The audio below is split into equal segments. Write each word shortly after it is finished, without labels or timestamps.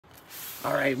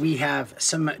All right, we have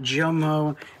some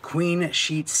Jomo Queen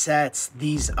sheet sets.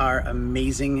 These are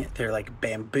amazing. They're like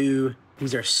bamboo.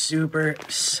 These are super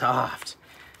soft.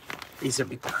 These would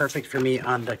be perfect for me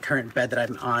on the current bed that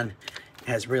I'm on. It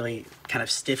has really kind of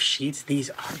stiff sheets.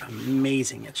 These are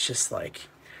amazing. It's just like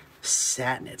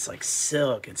satin. It's like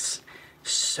silk. It's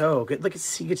so good. Look,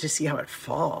 you get to see how it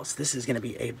falls. This is going to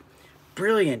be a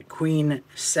brilliant queen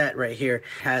set right here.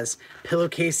 It has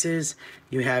pillowcases,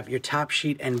 you have your top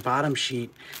sheet and bottom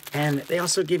sheet, and they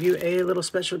also give you a little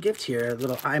special gift here, a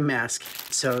little eye mask.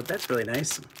 So that's really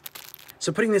nice.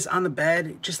 So putting this on the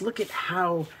bed, just look at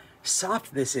how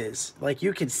soft this is. Like,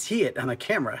 you can see it on the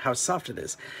camera, how soft it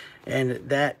is. And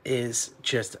that is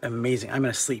just amazing. I'm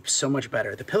gonna sleep so much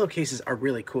better. The pillowcases are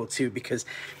really cool too because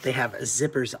they have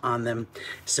zippers on them.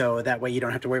 So that way you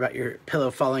don't have to worry about your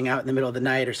pillow falling out in the middle of the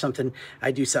night or something.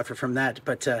 I do suffer from that,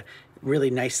 but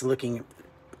really nice looking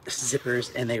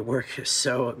zippers, and they work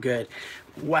so good.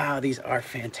 Wow, these are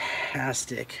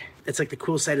fantastic. It's like the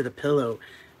cool side of the pillow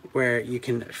where you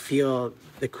can feel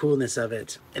the coolness of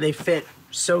it. They fit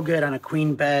so good on a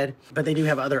queen bed, but they do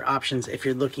have other options if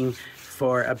you're looking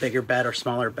for a bigger bed or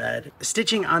smaller bed. The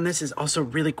stitching on this is also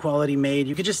really quality made.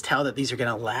 You can just tell that these are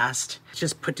gonna last. It's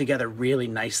just put together really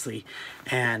nicely,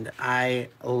 and I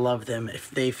love them.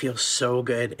 They feel so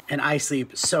good, and I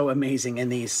sleep so amazing in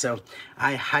these, so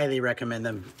I highly recommend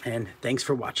them, and thanks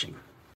for watching.